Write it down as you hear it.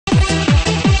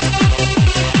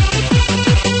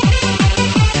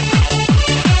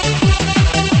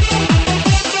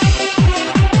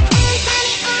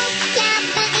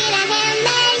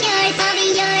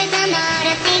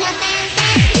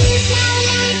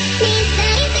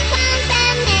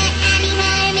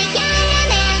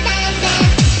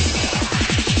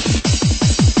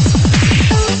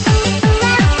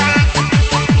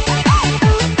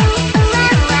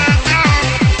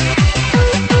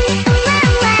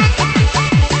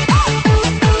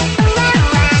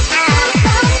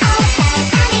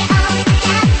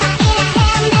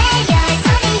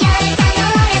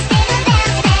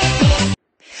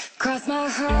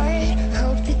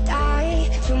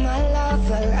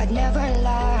I'd never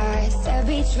lie. Said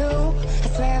be true, I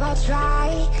swear I'll try.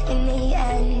 In the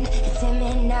end, it's him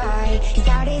and I. He's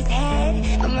out his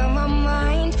head, I'm on my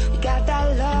mind. We got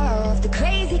that love, the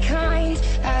crazy kind.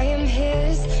 I am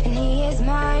his, and he is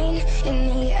mine. In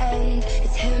the end,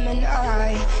 it's him and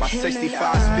I. My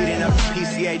 65 speeding up the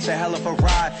PCH, a hell of a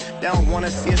ride. They don't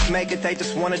wanna see us make it, they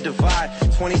just wanna divide.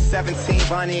 2017,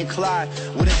 Bonnie and Clyde.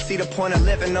 Wouldn't see the point of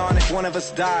living on if one of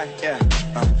us died. Yeah,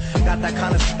 got that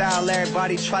kind of style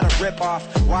everybody try to rip off.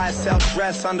 YSL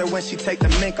dress under when she take the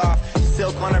mink off.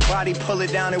 Silk on her body, pull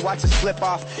it down and watch it slip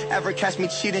off. Ever catch me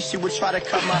cheating, she would try to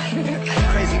cut my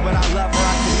crazy, but I love her,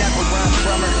 I could never run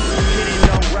from her. Hitting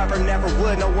no rubber, never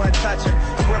would, no one touch her.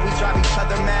 Swear we drive each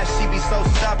other mad, she be so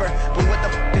stubborn. But what the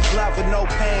f is love with no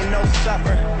pain, no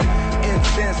suffer?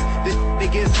 Intense, this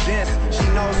it gets dense. She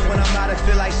knows when I'm out, I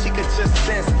feel like she could just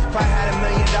sense. If I had $1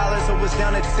 million, it was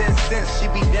down to 10 cents.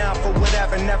 She'd be down for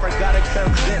whatever, never gotta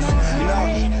convince. You know,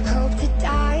 hope to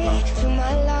die to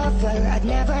my lover, I'd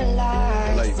never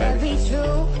lie. Said be true,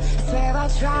 I swear I'll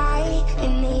try.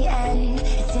 In the end,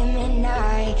 it's him and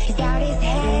I. He's got his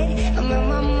head, I'm on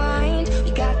my mind.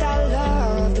 We got that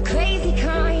love, the crazy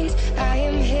kind. I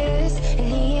am his, and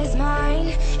he is mine.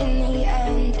 In the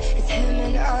end, it's him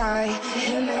and I.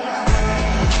 Him and I.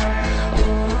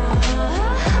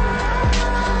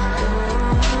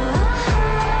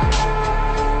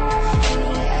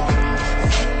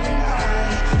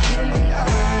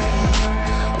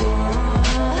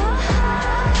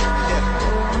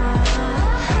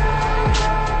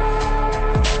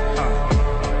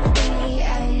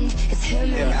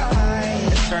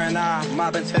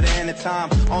 Mobbing to the end of time.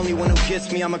 Only one who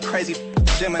gets me, I'm a crazy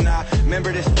Gemini.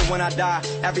 Remember this for when I die.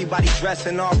 Everybody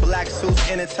dressing all black suits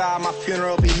in a tie. My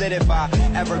funeral be lit if I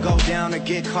ever go down or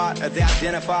get caught or they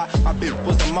identify. My bitch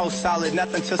was the most solid,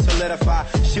 nothing to solidify.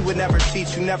 She would never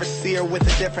teach you, never see her with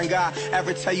a different guy.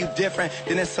 Ever tell you different,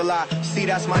 then it's a lie. See,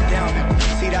 that's my down,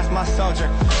 see, that's my soldier.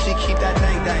 She keep that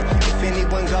thing. If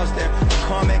anyone goes there,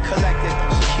 calm and collected.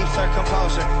 She keeps her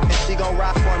composure, and she gon'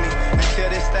 ride for me until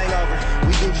this thing over.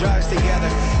 We do drugs together,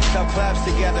 sell clubs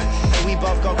together, and we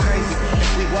both go crazy.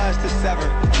 If we was to sever,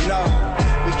 you know,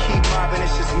 we keep mobbing,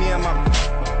 it's just me and my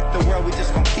the world, we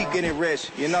just gon' keep getting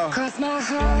rich, you know. Cross my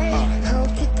heart,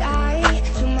 hope to die.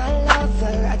 To my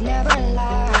lover, I'd never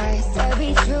lie. Said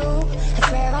be true, I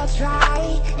swear I'll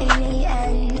try. In the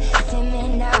end, it's him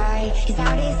and I. He's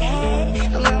out